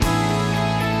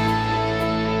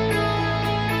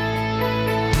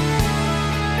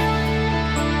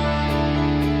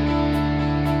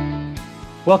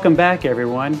Welcome back,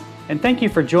 everyone, and thank you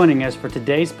for joining us for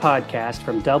today's podcast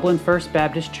from Dublin First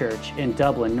Baptist Church in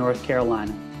Dublin, North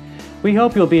Carolina. We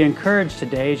hope you'll be encouraged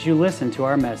today as you listen to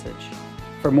our message.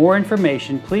 For more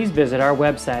information, please visit our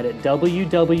website at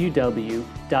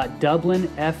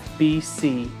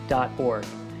www.dublinfbc.org.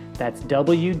 That's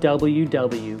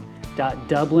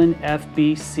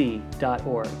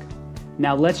www.dublinfbc.org.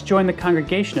 Now let's join the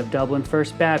congregation of Dublin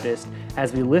First Baptist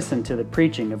as we listen to the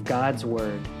preaching of God's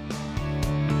Word.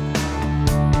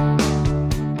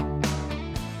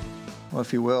 Well,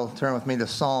 if you will, turn with me to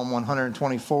Psalm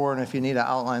 124, and if you need an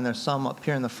outline, there's some up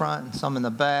here in the front and some in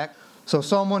the back. So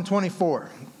Psalm 124,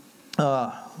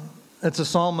 it's a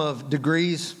psalm of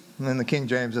degrees. In the King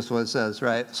James, that's what it says,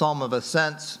 right? Psalm of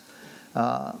ascents.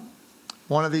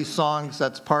 One of these songs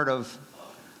that's part of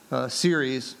a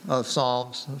series of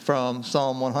psalms from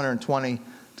Psalm 120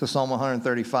 to Psalm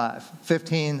 135.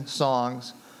 15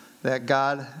 songs that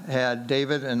God had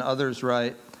David and others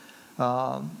write,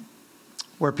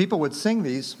 where people would sing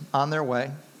these on their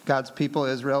way. God's people,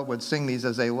 Israel, would sing these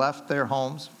as they left their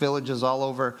homes, villages all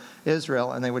over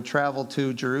Israel, and they would travel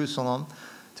to Jerusalem,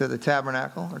 to the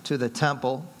tabernacle or to the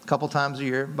temple a couple times a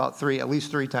year, at least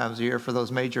three times a year for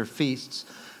those major feasts.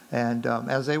 And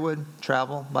as they would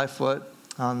travel by foot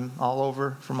from all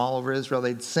over Israel,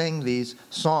 they'd sing these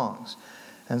songs.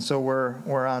 And so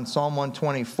we're on Psalm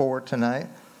 124 tonight.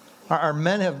 Our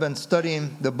men have been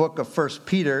studying the book of 1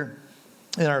 Peter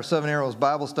in our Seven Arrows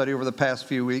Bible study over the past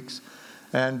few weeks.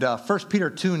 And 1 Peter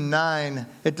 2:9,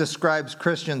 it describes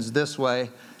Christians this way.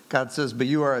 God says, "But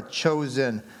you are a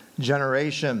chosen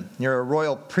generation. You're a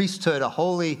royal priesthood, a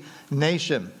holy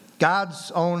nation,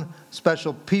 God's own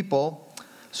special people,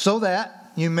 so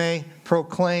that you may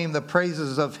proclaim the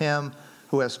praises of him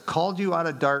who has called you out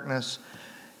of darkness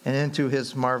and into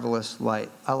his marvelous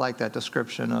light." I like that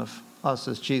description of us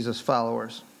as Jesus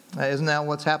followers. Isn't that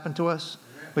what's happened to us?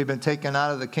 We've been taken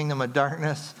out of the kingdom of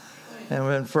darkness and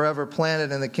we've been forever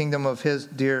planted in the kingdom of his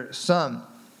dear Son.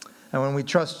 And when we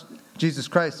trust Jesus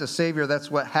Christ as Savior,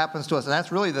 that's what happens to us. And that's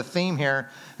really the theme here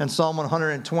in Psalm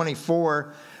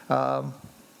 124.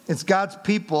 It's God's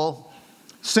people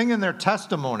singing their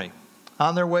testimony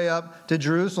on their way up to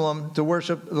Jerusalem to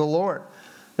worship the Lord.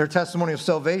 Their testimony of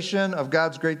salvation, of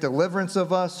God's great deliverance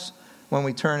of us when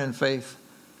we turn in faith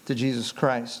to Jesus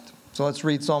Christ. So let's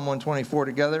read Psalm 124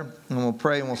 together, and we'll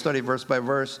pray, and we'll study verse by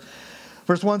verse.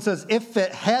 Verse 1 says, "If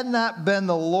it had not been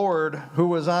the Lord who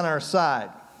was on our side,"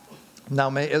 now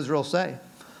may Israel say,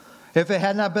 "if it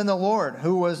had not been the Lord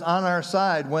who was on our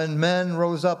side when men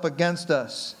rose up against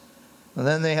us, and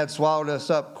then they had swallowed us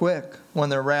up quick when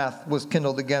their wrath was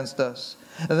kindled against us.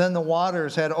 And then the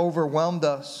waters had overwhelmed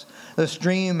us. The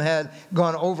stream had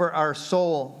gone over our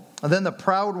soul. And then the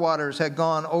proud waters had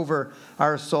gone over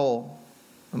our soul.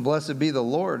 And blessed be the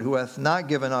Lord who hath not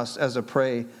given us as a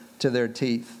prey to their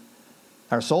teeth.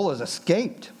 Our soul has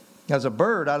escaped as a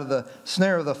bird out of the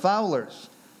snare of the fowlers.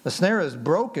 The snare is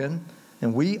broken,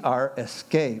 and we are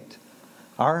escaped.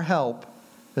 Our help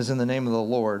is in the name of the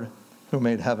Lord who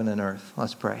made heaven and earth."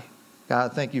 Let's pray.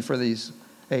 God, thank you for these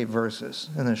 8 verses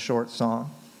in this short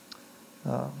song.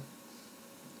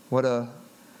 What a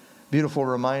beautiful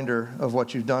reminder of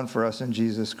what you've done for us in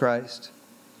Jesus Christ.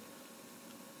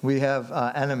 We have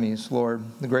enemies, Lord,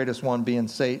 the greatest one being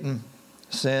Satan,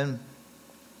 sin,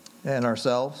 and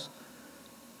ourselves.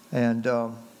 And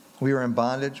we were in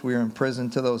bondage. We were in prison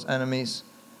to those enemies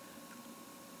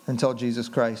until Jesus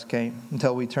Christ came,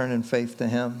 until we turned in faith to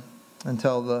him,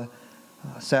 until the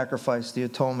sacrifice, the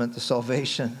atonement, the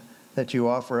salvation that you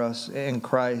offer us in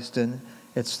Christ. And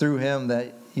it's through him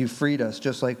that you freed us,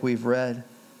 just like we've read.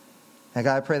 And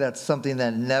God, I pray that's something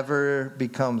that never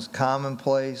becomes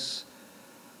commonplace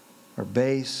or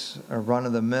base or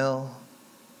run-of-the-mill.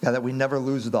 God, that we never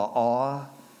lose the awe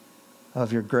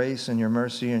of your grace and your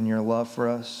mercy and your love for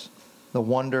us, the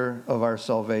wonder of our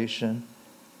salvation.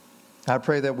 I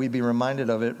pray that we be reminded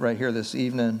of it right here this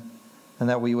evening, and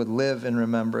that we would live in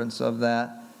remembrance of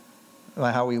that,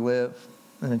 by how we live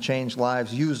and to change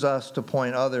lives. Use us to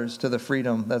point others to the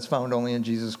freedom that's found only in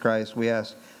Jesus Christ. We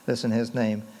ask this in his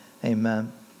name.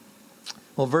 Amen.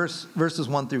 Well, verses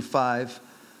 1 through 5,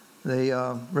 they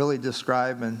really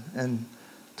describe and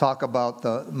talk about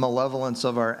the malevolence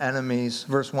of our enemies.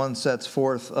 Verse 1 sets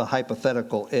forth a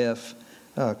hypothetical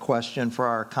question for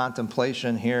our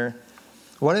contemplation here.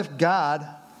 What if God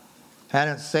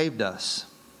hadn't saved us?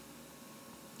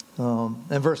 And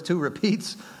verse 2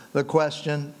 repeats the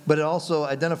question, but it also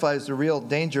identifies the real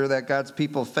danger that God's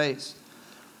people face.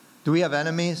 Do we have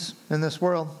enemies in this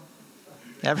world?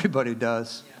 Everybody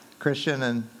does. Christian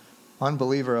and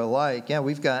unbeliever alike. Yeah,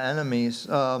 we've got enemies.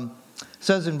 It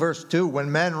says in verse 2,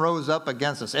 when men rose up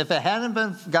against us. If it hadn't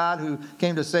been God who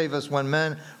came to save us, when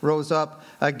men rose up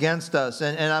against us.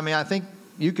 And I mean, I think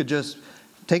you could just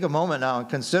take a moment now and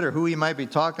consider who he might be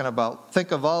talking about.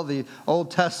 Think of all the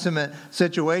Old Testament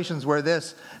situations where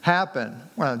this happened.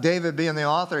 Well, David being the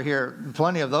author here,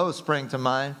 plenty of those spring to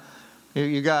mind.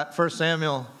 You got 1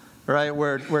 Samuel, right,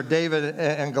 where David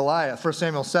and Goliath, 1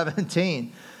 Samuel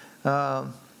 17. You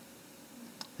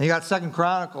got 2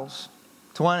 Chronicles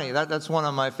 20. That's one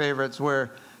of my favorites,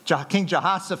 where King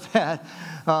Jehoshaphat,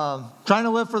 trying to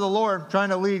live for the Lord, trying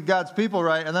to lead God's people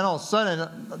right, and then all of a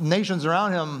sudden, nations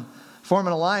around him form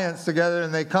an alliance together,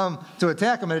 and they come to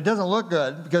attack him, and it doesn't look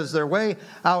good because they're way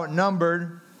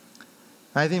outnumbered.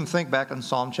 I even think back in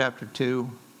Psalm chapter 2,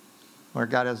 where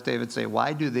God has David say,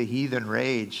 why do the heathen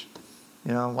rage?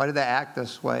 You know, why do they act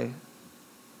this way?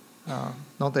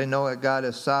 Don't they know that God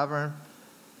is sovereign?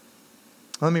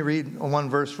 Let me read one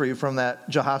verse for you from that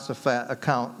Jehoshaphat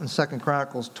account. In 2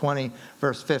 Chronicles 20,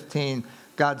 verse 15,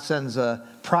 God sends a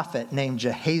prophet named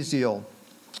Jahaziel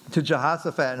to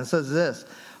Jehoshaphat, and it says this,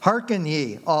 hearken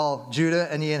ye, all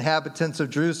Judah, and ye inhabitants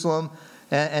of Jerusalem,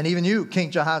 and even you,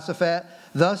 King Jehoshaphat,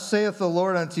 thus saith the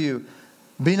Lord unto you,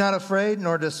 be not afraid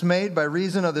nor dismayed by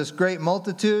reason of this great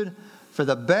multitude, for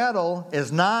the battle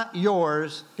is not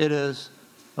yours, it is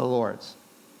the Lord's.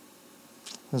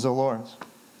 It is the Lord's.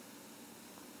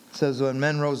 It says, when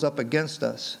men rose up against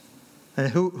us. And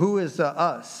who is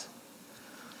us?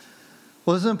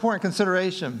 Well, this is an important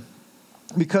consideration,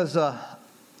 because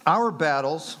our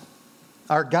battles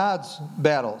are God's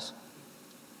battles.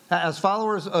 As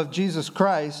followers of Jesus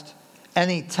Christ,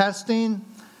 any testing,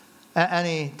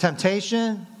 any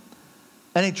temptation,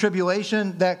 any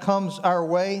tribulation that comes our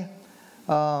way,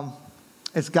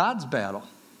 it's God's battle.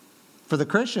 For the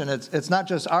Christian, it's not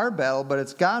just our battle, but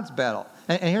it's God's battle.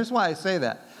 And here's why I say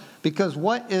that. Because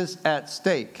what is at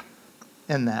stake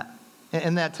in that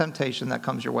temptation that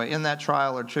comes your way, in that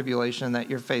trial or tribulation that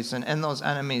you're facing, in those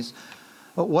enemies,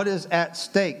 what is at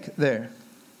stake there?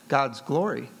 God's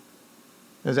glory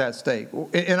is at stake.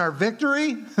 In our victory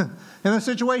in the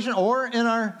situation or in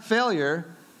our failure,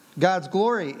 God's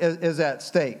glory is at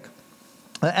stake.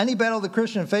 Any battle the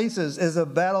Christian faces is a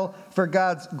battle for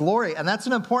God's glory. And that's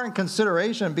an important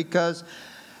consideration, because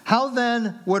how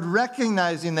then would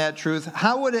recognizing that truth,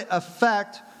 how would it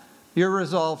affect your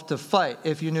resolve to fight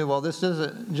if you knew, well, this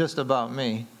isn't just about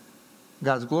me.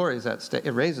 God's glory is at stake.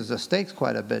 It raises the stakes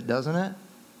quite a bit, doesn't it?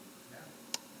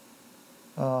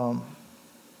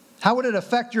 How would it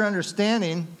affect your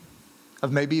understanding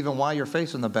of maybe even why you're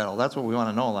facing the battle? That's what we want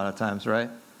to know a lot of times, right?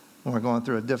 When we're going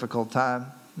through a difficult time,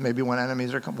 maybe when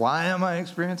enemies are coming. Why am I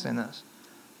experiencing this?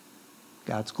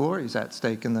 God's glory is at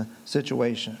stake in the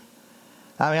situation.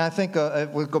 I mean, I think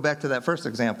we'll go back to that first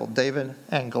example, David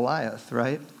and Goliath,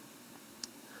 right?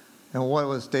 And what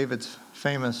was David's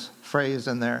famous phrase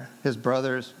in there? His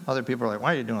brothers, other people are like,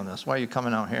 why are you doing this? Why are you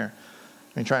coming out here?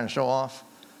 Are you trying to show off?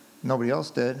 Nobody else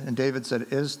did. And David said,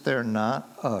 is there not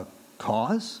a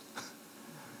cause?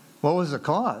 What was the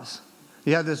cause?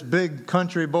 You had this big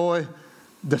country boy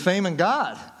defaming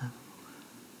God.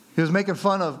 He was making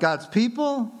fun of God's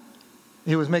people.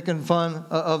 He was making fun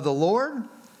of the Lord.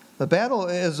 The battle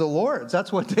is the Lord's.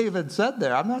 That's what David said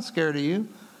there. I'm not scared of you.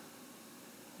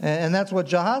 And that's what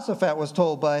Jehoshaphat was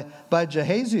told by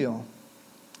Jahaziel.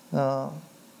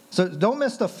 So don't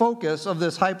miss the focus of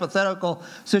this hypothetical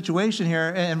situation here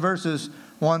in verses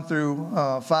 1 through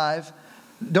 5.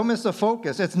 Don't miss the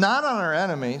focus. It's not on our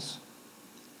enemies.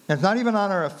 It's not even on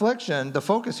our affliction. The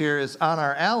focus here is on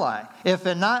our ally. If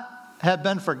it not had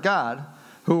been for God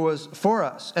who was for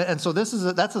us. And so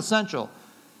that's essential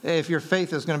if your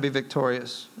faith is going to be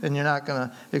victorious and you're not going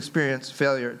to experience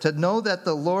failure. To know that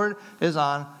the Lord is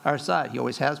on our side. He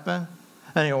always has been,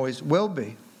 and he always will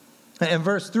be. In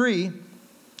verse 3,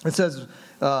 it says,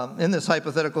 in this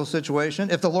hypothetical situation,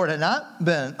 if the Lord had not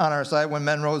been on our side when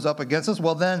men rose up against us,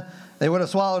 well, then they would have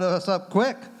swallowed us up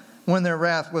quick when their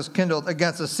wrath was kindled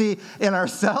against us. See, in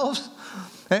ourselves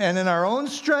and in our own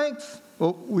strength,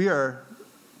 well, we are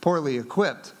poorly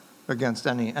equipped against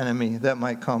any enemy that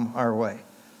might come our way.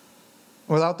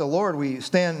 Without the Lord, we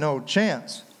stand no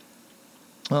chance.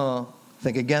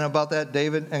 Think again about that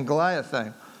David and Goliath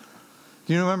thing.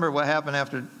 Do you remember what happened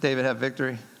after David had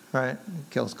victory? Right? He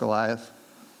kills Goliath.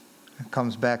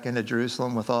 Comes back into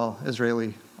Jerusalem with all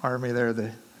Israeli army there.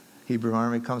 The Hebrew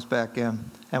army comes back in.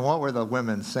 And what were the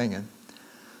women singing?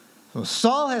 So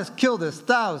Saul has killed his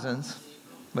thousands,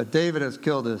 but David has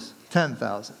killed his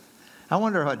 10,000. I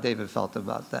wonder how David felt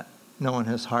about that, knowing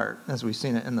his heart, as we've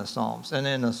seen it in the Psalms and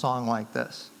in a song like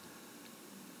this.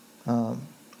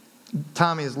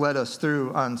 Tommy has led us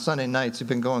through on Sunday nights. We've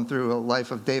been going through a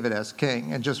life of David as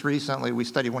king. And just recently we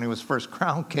studied when he was first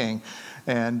crowned king.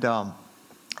 And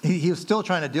he was still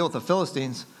trying to deal with the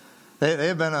Philistines. They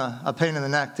have been a pain in the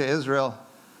neck to Israel,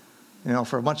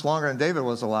 for much longer than David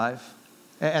was alive.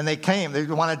 And they came. They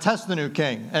wanted to test the new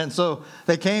king. And so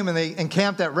they came and they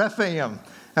encamped at Rephaim.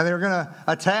 And they were going to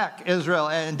attack Israel.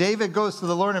 And David goes to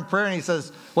the Lord in prayer and he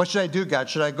says, what should I do, God?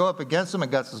 Should I go up against them?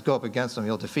 And God says, go up against them.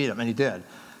 You'll defeat them. And he did.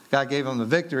 God gave them the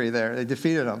victory there. They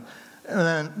defeated them. And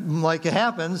then, like it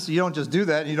happens, you don't just do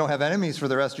that. You don't have enemies for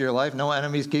the rest of your life. No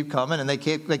enemies keep coming, and they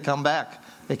come back.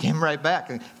 They came right back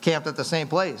and camped at the same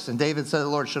place. And David said to the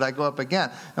Lord, should I go up again?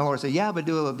 And the Lord said, yeah, but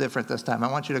do a little different this time.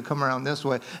 I want you to come around this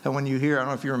way. And when you hear, I don't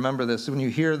know if you remember this, when you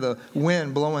hear the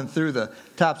wind blowing through the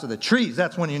tops of the trees,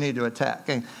 that's when you need to attack.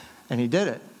 And he did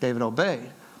it. David obeyed.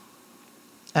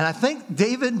 And I think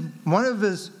David, one of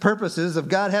his purposes of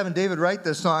God having David write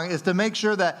this song is to make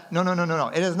sure that, no.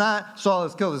 It is not Saul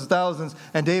has killed his thousands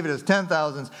and David has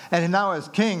 10,000s. And now as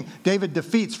king, David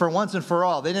defeats for once and for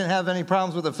all. They didn't have any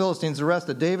problems with the Philistines the rest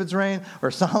of David's reign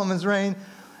or Solomon's reign.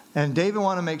 And David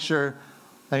wanted to make sure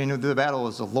that he knew the battle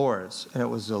was the Lord's. And it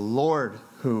was the Lord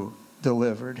who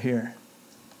delivered here.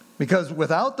 Because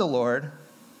without the Lord,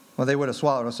 well, they would have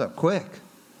swallowed us up quick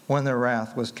when their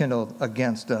wrath was kindled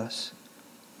against us.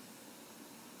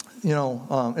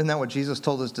 Isn't that what Jesus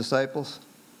told his disciples?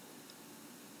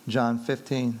 John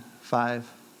 15:5. He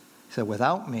said,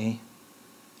 without me,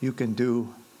 you can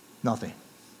do nothing.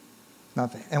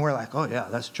 Nothing. And we're like, oh, yeah,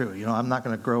 that's true. I'm not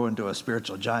going to grow into a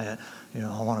spiritual giant. I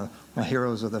want my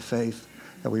heroes of the faith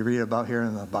that we read about here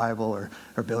in the Bible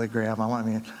or Billy Graham.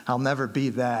 I'll never be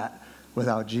that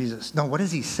without Jesus. No, what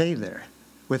does he say there?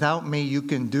 Without me, you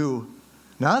can do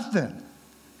nothing.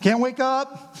 Can't wake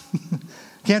up.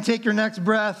 Can't take your next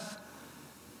breath.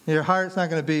 Your heart's not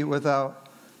going to be without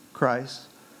Christ.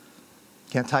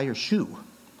 Can't tie your shoe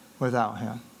without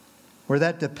him. We're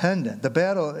that dependent. The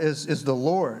battle is the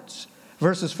Lord's.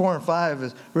 Verses 4 and 5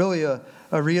 is really a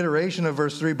reiteration of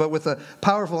verse 3, but with a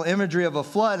powerful imagery of a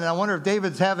flood. And I wonder if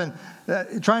David's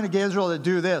trying to get Israel to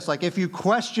do this. Like if you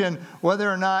question whether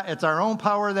or not it's our own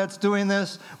power that's doing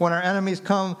this when our enemies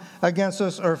come against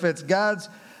us, or if it's God's.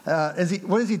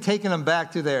 What is he taking them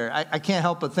back to there? I can't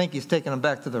help but think he's taking them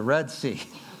back to the Red Sea.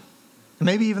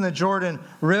 Maybe even the Jordan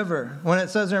River. When it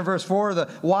says there in verse 4, the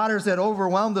waters that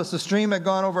overwhelmed us, the stream had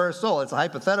gone over our soul. It's a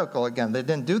hypothetical again. They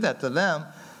didn't do that to them.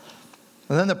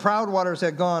 And then the proud waters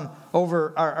had gone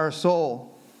over our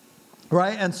soul.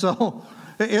 Right? And so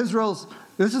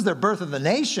this is their birth of the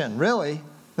nation, really.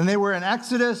 And they were in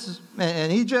Exodus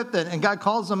in Egypt, and God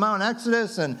calls them out in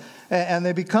Exodus, and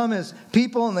they become his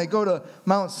people, and they go to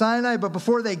Mount Sinai. But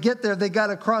before they get there, they got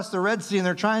to cross the Red Sea, and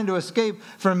they're trying to escape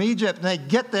from Egypt. And they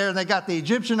get there, and they got the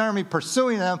Egyptian army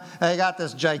pursuing them, and they got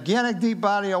this gigantic deep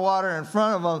body of water in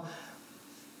front of them.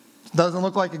 Doesn't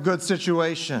look like a good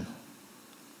situation.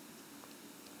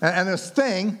 And this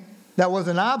thing that was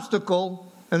an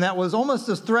obstacle, and that was almost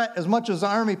a threat as much as the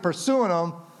army pursuing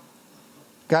them,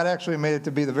 God actually made it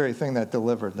to be the very thing that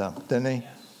delivered them, didn't he? Yes.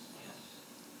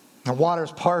 The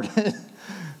waters parted.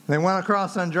 They went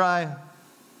across on dry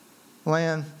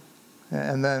land.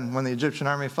 And then when the Egyptian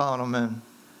army followed them in,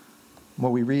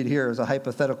 what we read here is a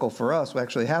hypothetical for us. What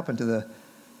actually happened to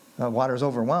the waters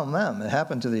overwhelmed them. It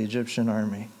happened to the Egyptian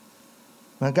army.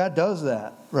 And God does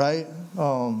that, right?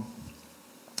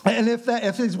 And if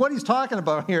what he's talking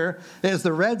about here is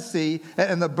the Red Sea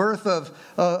and the birth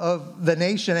of the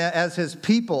nation as his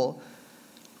people,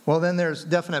 well, then there's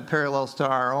definite parallels to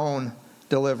our own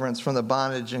deliverance from the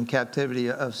bondage and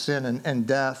captivity of sin and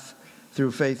death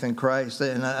through faith in Christ,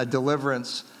 and a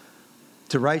deliverance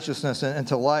to righteousness and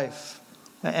to life.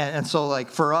 And so, like,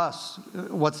 for us,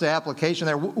 what's the application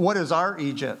there? What is our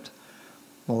Egypt?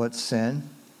 Well, it's sin.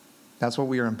 That's what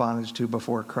we are in bondage to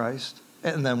before Christ.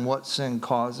 And then what sin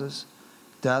causes?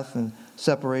 Death and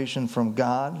separation from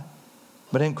God.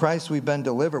 But in Christ we've been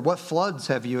delivered. What floods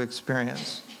have you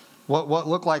experienced? What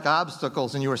look like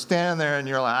obstacles? And you were standing there and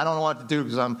you're like, I don't know what to do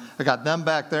because I got them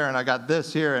back there and I got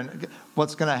this here. And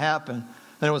what's going to happen?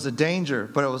 And it was a danger,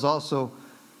 but it was also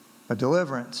a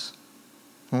deliverance.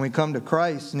 When we come to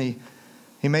Christ and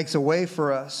He makes a way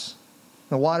for us.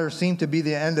 The waters seemed to be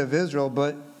the end of Israel,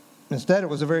 but instead, it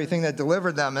was the very thing that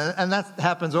delivered them. And that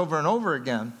happens over and over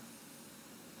again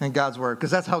in God's Word,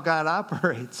 because that's how God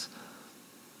operates.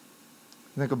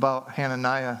 Think about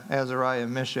Hananiah, Azariah,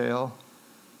 Mishael,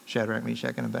 Shadrach,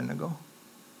 Meshach, and Abednego.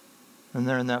 And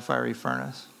they're in that fiery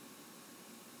furnace.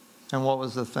 And what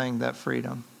was the thing that freed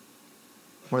them?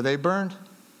 Were they burned?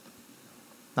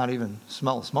 Not even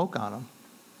smell of smoke on them.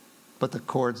 But the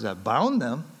cords that bound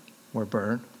them were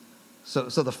burned. So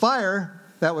the fire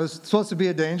that was supposed to be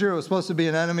a danger, it was supposed to be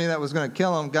an enemy that was going to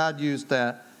kill them, God used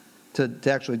that to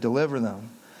actually deliver them.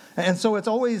 And so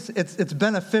it's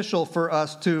beneficial for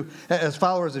us to, as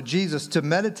followers of Jesus, to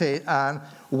meditate on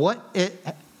what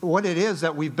it is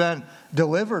that we've been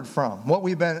delivered from, what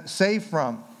we've been saved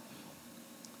from.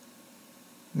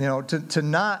 You know, to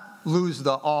not lose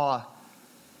the awe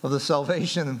of the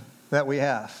salvation that we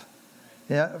have.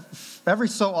 Yeah, every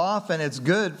so often it's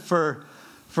good for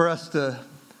us to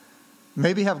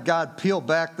maybe have God peel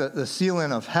back the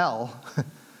ceiling of hell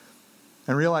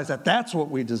and realize that that's what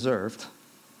we deserved.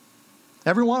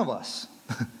 Every one of us.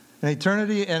 An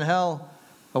eternity in hell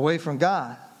away from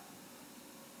God.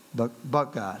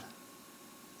 But God.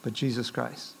 But Jesus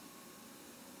Christ.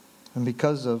 And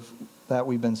because of that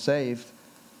we've been saved.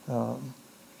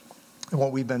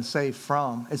 What we've been saved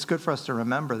from. It's good for us to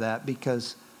remember that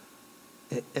because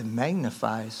it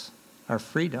magnifies our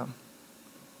freedom.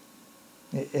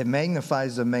 It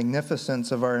magnifies the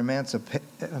magnificence of our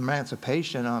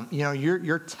emancipation.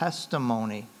 Your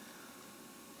testimony.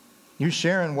 You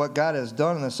sharing what God has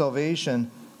done in the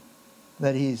salvation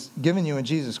that He's given you in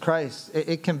Jesus Christ.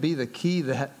 It can be the key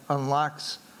that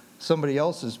unlocks somebody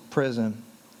else's prison.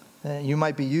 You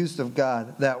might be used of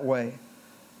God that way.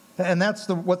 And that's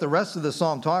what the rest of the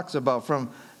psalm talks about from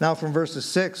verses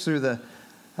 6 through the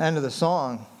end of the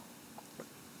song.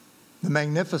 The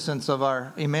magnificence of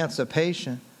our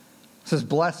emancipation. It says,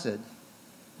 blessed,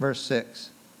 verse 6,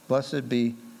 blessed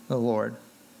be the Lord.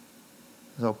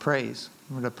 So praise.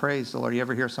 We're to praise the Lord. You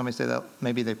ever hear somebody say that?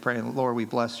 Maybe they pray, Lord, we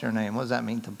bless your name. What does that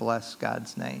mean, to bless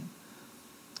God's name?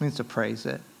 It means to praise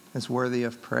it. It's worthy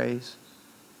of praise.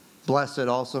 Blessed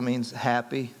also means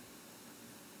happy.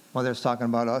 Whether it's talking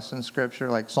about us in Scripture,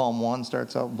 like Psalm 1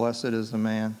 starts out, blessed is the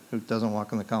man who doesn't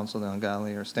walk in the counsel of the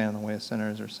ungodly or stand in the way of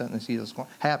sinners or sit in the seat of scorn.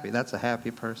 Happy, that's a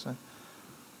happy person.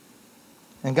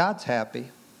 And God's happy.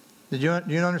 Do you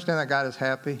understand that God is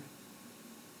happy?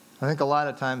 I think a lot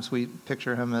of times we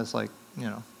picture him as like,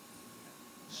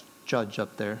 judge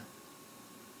up there.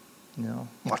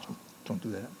 Watch him. Don't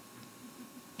do that.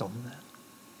 Don't do that.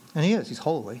 And he is. He's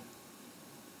holy.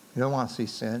 You don't want to see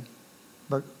sin.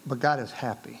 But God is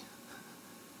happy.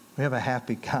 We have a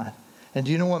happy God. And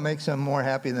do you know what makes him more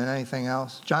happy than anything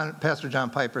else? Pastor John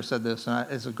Piper said this,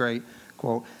 and it's a great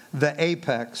quote. The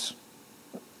apex,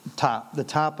 the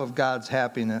top of God's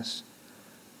happiness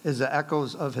is the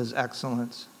echoes of his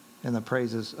excellence and the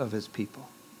praises of his people.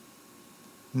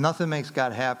 Nothing makes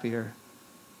God happier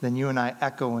than you and I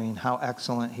echoing how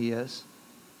excellent he is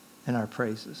in our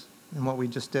praises. And what we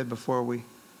just did before we're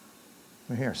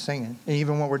here singing. And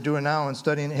even what we're doing now and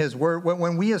studying his word.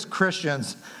 When we as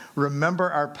Christians remember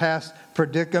our past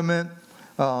predicament,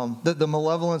 the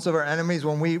malevolence of our enemies,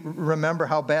 when we remember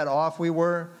how bad off we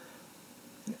were,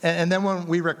 and then when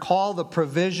we recall the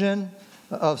provision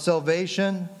of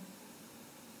salvation,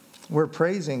 we're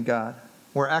praising God.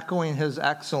 We're echoing his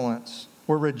excellence.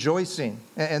 We're rejoicing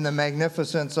in the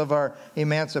magnificence of our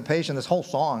emancipation. This whole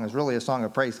song is really a song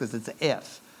of praise because it's an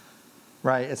if,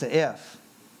 right? It's an if.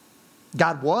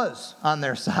 God was on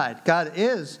their side. God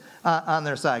is on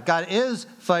their side. God is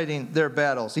fighting their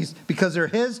battles. Because they're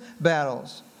his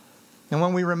battles. And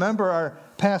when we remember our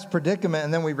past predicament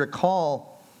and then we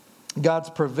recall God's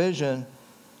provision,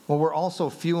 well, we're also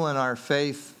fueling our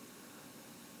faith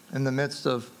in the midst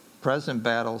of present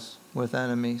battles with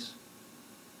enemies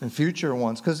and future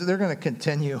ones. Because they're going to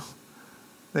continue.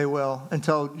 They will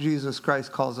until Jesus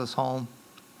Christ calls us home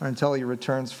or until he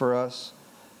returns for us.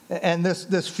 And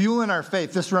this fuel in our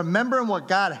faith, this remembering what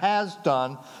God has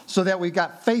done so that we've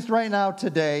got faith right now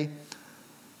today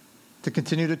to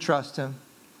continue to trust him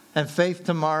and faith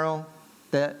tomorrow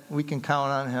that we can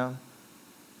count on him.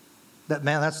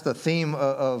 That's the theme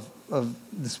of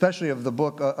especially of the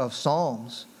book of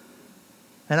Psalms.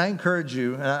 And I encourage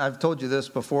you, and I've told you this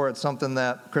before, it's something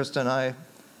that Krista and I,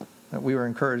 that we were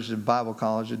encouraged in Bible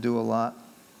college to do a lot.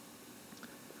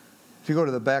 If you go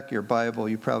to the back of your Bible,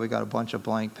 you probably got a bunch of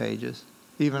blank pages.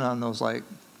 Even on those like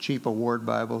cheap award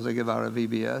Bibles they give out at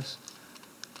VBS.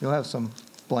 You'll have some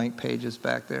blank pages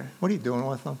back there. What are you doing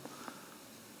with them?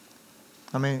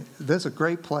 I mean, this is a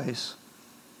great place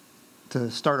to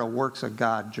start a Works of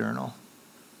God journal.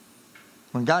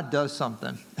 When God does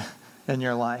something in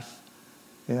your life,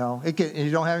 you don't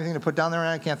have anything to put down there, and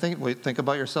I can't think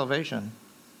about your salvation.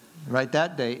 Write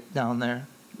that date down there.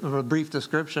 A brief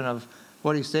description of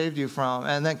what he saved you from,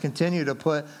 and then continue to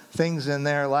put things in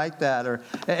there like that.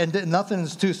 And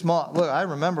nothing's too small. Look, I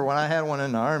remember when I had one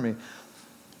in the Army,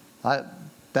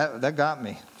 that got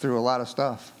me through a lot of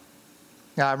stuff.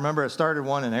 I remember I started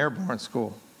one in airborne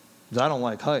school, because I don't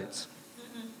like heights.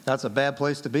 That's a bad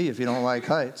place to be if you don't like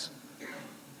heights.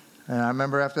 And I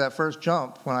remember after that first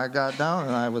jump, when I got down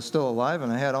and I was still alive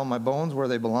and I had all my bones where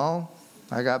they belong,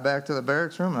 I got back to the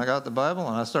barracks room and I got the Bible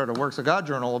and I started a Works of God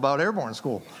journal about airborne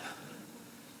school.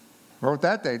 Wrote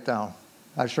that date down.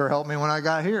 That sure helped me when I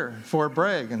got here, Fort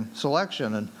Bragg and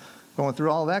selection and going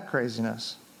through all that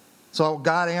craziness. So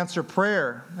God answered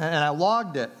prayer, and I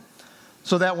logged it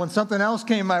so that when something else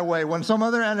came my way, when some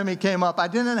other enemy came up, I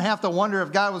didn't have to wonder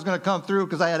if God was going to come through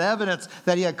because I had evidence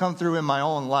that he had come through in my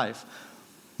own life.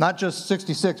 Not just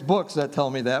 66 books that tell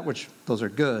me that, which those are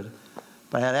good,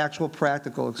 but I had actual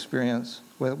practical experience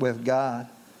with God.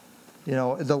 You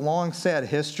know, the long, sad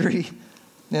history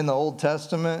in the Old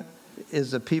Testament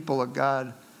is the people of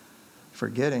God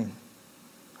forgetting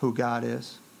who God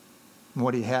is and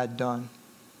what he had done.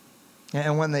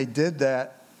 And when they did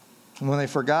that, when they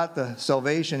forgot the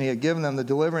salvation he had given them, the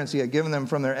deliverance he had given them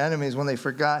from their enemies, when they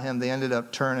forgot him, they ended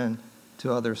up turning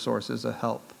to other sources of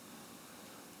help.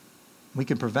 We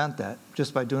can prevent that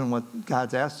just by doing what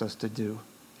God's asked us to do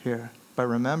here, by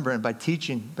remembering, by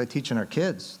teaching our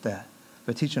kids that,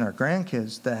 by teaching our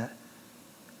grandkids that.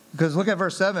 Because look at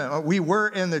verse 7. We were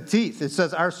in the teeth. It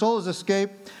says, our soul is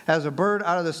escaped as a bird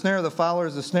out of the snare of the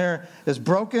fowlers. The snare is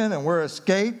broken and we're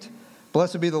escaped.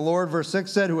 Blessed be the Lord, verse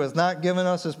 6 said, who has not given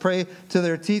us as prey to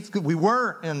their teeth. We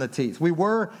were in the teeth. We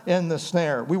were in the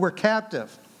snare. We were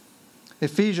captive.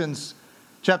 Ephesians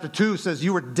chapter 2 says,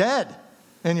 you were dead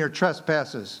in your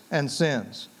trespasses and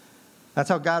sins. That's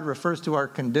how God refers to our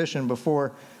condition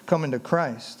before coming to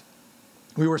Christ.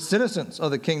 We were citizens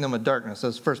of the kingdom of darkness,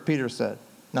 as 1 Peter said.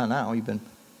 Not now, you've been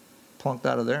plunked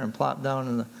out of there and plopped down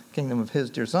in the kingdom of his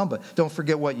dear son. But don't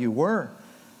forget what you were.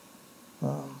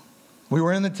 We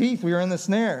were in the teeth. We were in the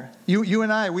snare. You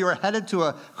and I, we were headed to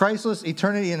a Christless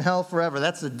eternity in hell forever.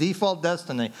 That's the default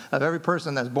destiny of every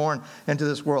person that's born into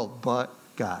this world, but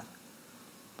God.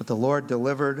 But the Lord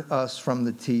delivered us from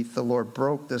the teeth. The Lord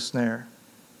broke the snare.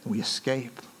 We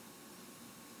escape.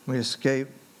 We escape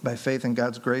by faith in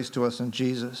God's grace to us in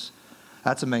Jesus.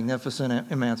 That's a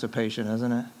magnificent emancipation,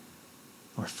 isn't it?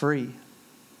 We're free.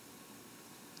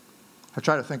 I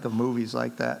try to think of movies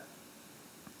like that.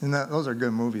 And those are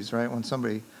good movies, right? When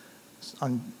somebody is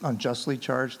unjustly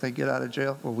charged, they get out of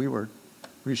jail. Well,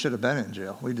 we should have been in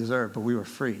jail. We deserved, but we were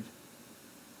freed.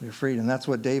 We were freed, and that's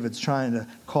what David's trying to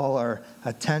call our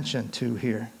attention to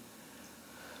here.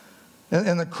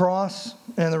 And the cross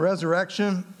and the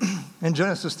resurrection, in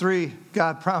Genesis 3,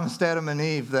 God promised Adam and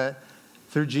Eve that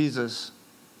through Jesus,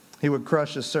 he would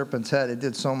crush the serpent's head. It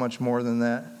did so much more than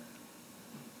that.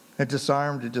 It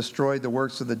disarmed, it destroyed the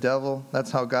works of the devil. That's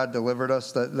how God delivered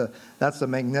us. That's the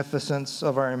magnificence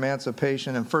of our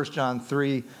emancipation. In 1 John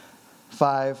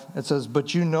 3:5, it says,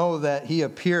 but you know that he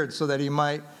appeared so that he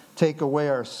might take away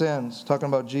our sins. Talking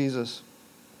about Jesus.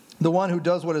 The one who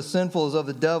does what is sinful is of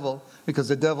the devil, because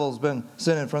the devil has been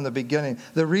sinning from the beginning.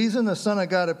 The reason the Son of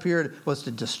God appeared was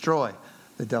to destroy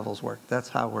the devil's work. That's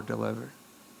how we're delivered.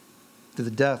 Through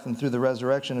the death and through the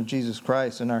resurrection of Jesus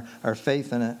Christ and our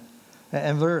faith in it.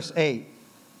 And verse 8,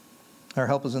 our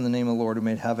help is in the name of the Lord who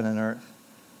made heaven and earth.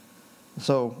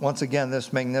 So once again,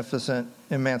 this magnificent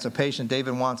emancipation,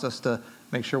 David wants us to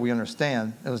make sure we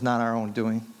understand it was not our own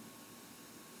doing.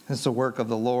 It's the work of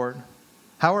the Lord.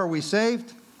 How are we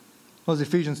saved? What does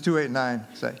Ephesians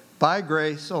 2:8-9 say? By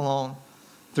grace alone,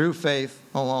 through faith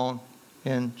alone,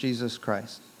 in Jesus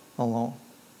Christ alone.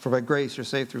 For by grace you're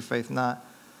saved through faith, not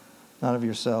of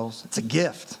yourselves. It's a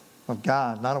gift of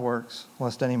God, not of works,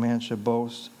 lest any man should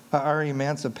boast. Our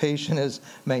emancipation is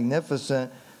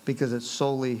magnificent because it's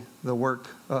solely the work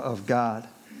of God.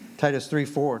 Titus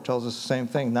 3:4 tells us the same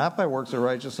thing. Not by works of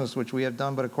righteousness which we have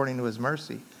done, but according to his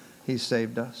mercy, he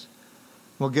saved us.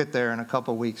 We'll get there in a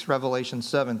couple weeks. Revelation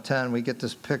 7:10, we get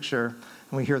this picture,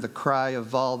 and we hear the cry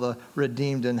of all the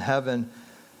redeemed in heaven.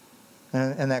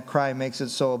 And that cry makes it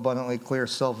so abundantly clear.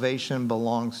 Salvation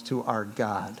belongs to our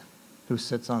God who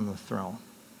sits on the throne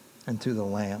and to the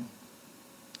Lamb.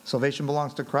 Salvation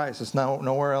belongs to Christ. It's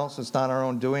nowhere else. It's not our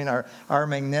own doing. Our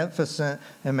magnificent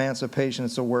emancipation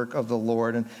is the work of the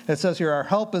Lord. And it says here, our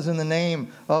help is in the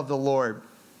name of the Lord.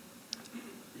 You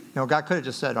know, God could have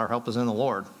just said our help is in the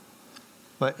Lord.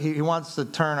 But he wants to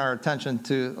turn our attention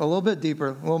to a little bit deeper,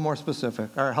 a little more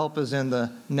specific. Our help is in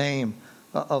the name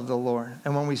of the Lord.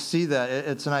 And when we see that,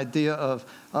 it's an idea of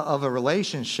a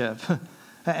relationship,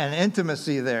 an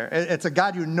intimacy there. It's a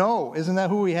God you know. Isn't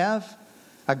that who we have?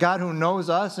 A God who knows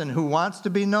us and who wants to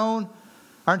be known.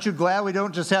 Aren't you glad we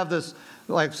don't just have this,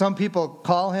 like some people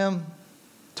call him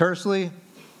tersely,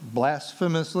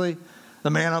 blasphemously, the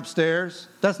man upstairs?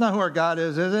 That's not who our God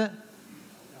is it?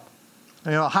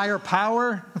 You know, a higher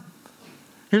power.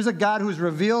 Here's a God who's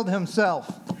revealed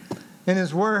himself in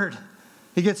his word.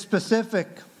 He gets specific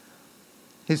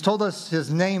He's told us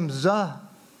his name's our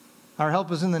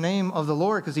help is in the name of the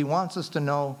Lord, because he wants us to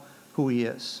know who he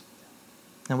is.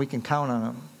 And we can count on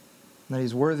him, that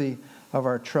he's worthy of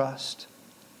our trust.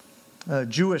 A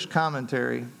Jewish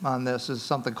commentary on this is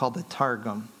something called the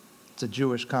Targum. It's a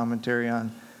Jewish commentary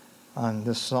on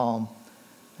this psalm.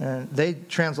 And they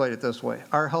translate it this way: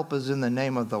 our help is in the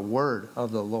name of the word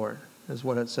of the Lord, is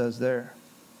what it says there.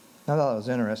 I thought that was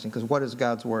interesting, because what is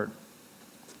God's word?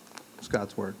 It's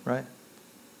God's word, right?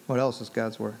 What else is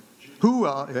God's word?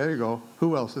 There you go.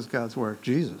 Who else is God's word?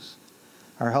 Jesus.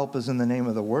 Our help is in the name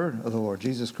of the word of the Lord,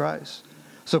 Jesus Christ.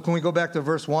 So can we go back to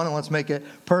verse 1 and let's make it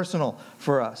personal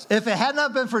for us? If it had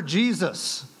not been for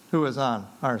Jesus who is on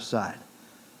our side,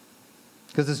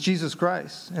 because it's Jesus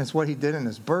Christ, and it's what he did in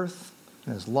his birth,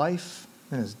 in his life,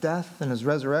 in his death, in his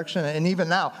resurrection, and even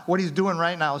now, what he's doing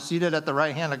right now, seated at the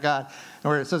right hand of God, and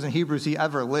where it says in Hebrews, he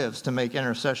ever lives to make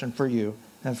intercession for you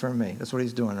and for me. That's what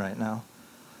he's doing right now.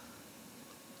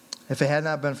 If it had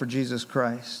not been for Jesus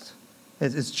Christ,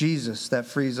 it's Jesus that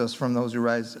frees us from those who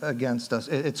rise against us.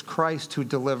 It's Christ who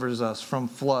delivers us from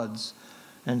floods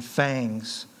and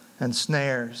fangs and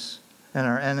snares and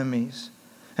our enemies.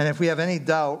 And if we have any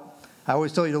doubt, I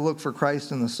always tell you to look for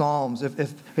Christ in the Psalms.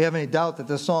 If we have any doubt that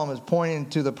this psalm is pointing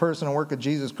to the person and work of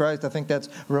Jesus Christ, I think that's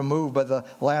removed by the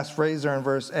last phrase there in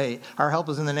verse 8. Our help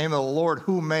is in the name of the Lord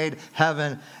who made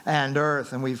heaven and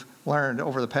earth. And we've learned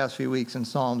over the past few weeks in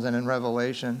Psalms and in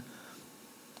Revelation,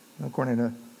 according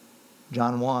to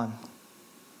John 1,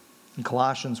 in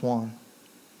Colossians 1,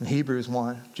 in Hebrews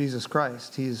 1, Jesus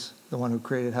Christ, he's the one who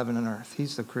created heaven and earth.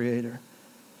 He's the creator.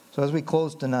 So as we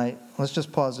close tonight, let's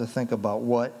just pause to think about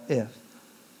what if.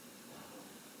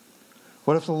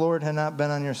 What if the Lord had not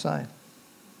been on your side?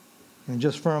 And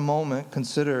just for a moment,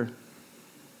 consider,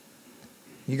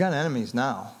 you got enemies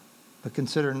now, but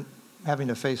consider having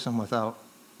to face them without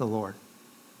the Lord.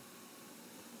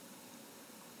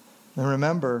 And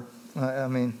remember,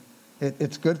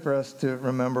 it's good for us to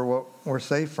remember what we're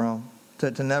safe from,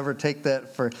 to never take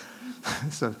that for,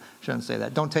 so shouldn't say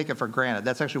that. Don't take it for granted.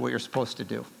 That's actually what you're supposed to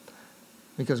do,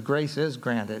 because grace is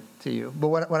granted to you. But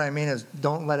what I mean is,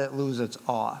 don't let it lose its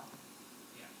awe.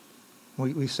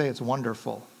 We say it's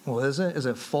wonderful. Well, is it? Is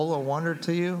it full of wonder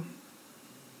to you?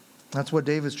 That's what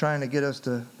David's trying to get us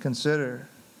to consider.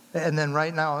 And then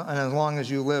right now, and as long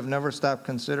as you live, never stop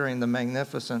considering the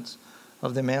magnificence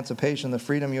of the emancipation, the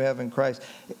freedom you have in Christ.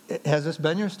 Has this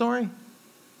been your story?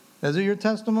 Is it your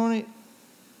testimony?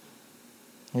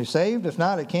 You're saved? If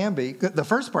not, it can be. The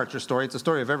first part's your story. It's the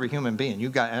story of every human being.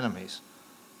 You've got enemies.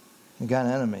 You've got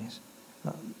enemies.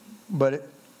 But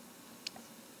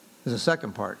there's a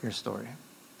second part, your story.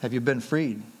 Have you been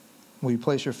freed? Will you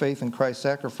place your faith in Christ's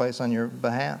sacrifice on your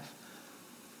behalf?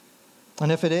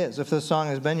 And if it is, if this song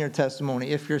has been your testimony,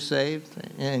 if you're saved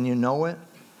and you know it,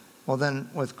 well then,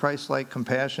 with Christ-like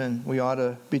compassion, we ought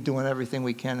to be doing everything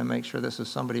we can to make sure this is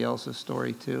somebody else's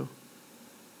story too.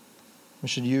 We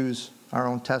should use our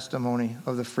own testimony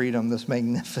of the freedom, this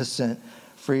magnificent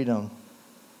freedom.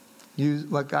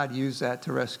 Let God use that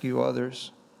to rescue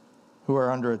others who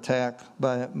are under attack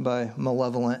by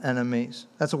malevolent enemies.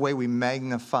 That's a way we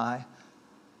magnify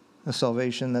the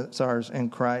salvation that's ours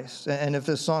in Christ. And if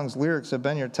this song's lyrics have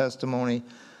been your testimony,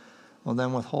 well,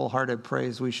 then with wholehearted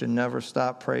praise, we should never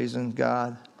stop praising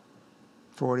God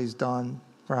for what he's done,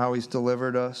 for how he's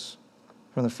delivered us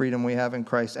from the freedom we have in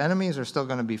Christ. Enemies are still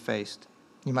going to be faced.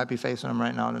 You might be facing them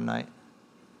right now tonight,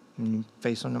 and you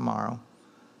face them tomorrow.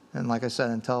 And like I said,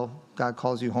 until God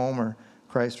calls you home or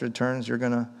Christ returns, you're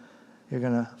gonna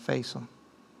face them.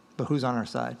 But who's on our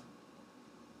side?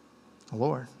 The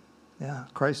Lord. Yeah,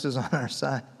 Christ is on our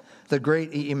side. The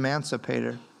great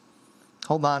emancipator.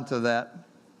 Hold on to that.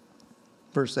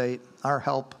 Verse 8, our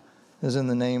help is in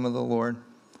the name of the Lord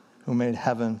who made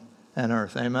heaven and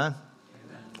earth. Amen?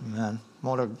 Amen.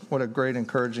 What a great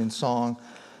encouraging song.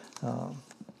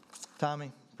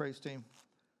 Tommy, praise team.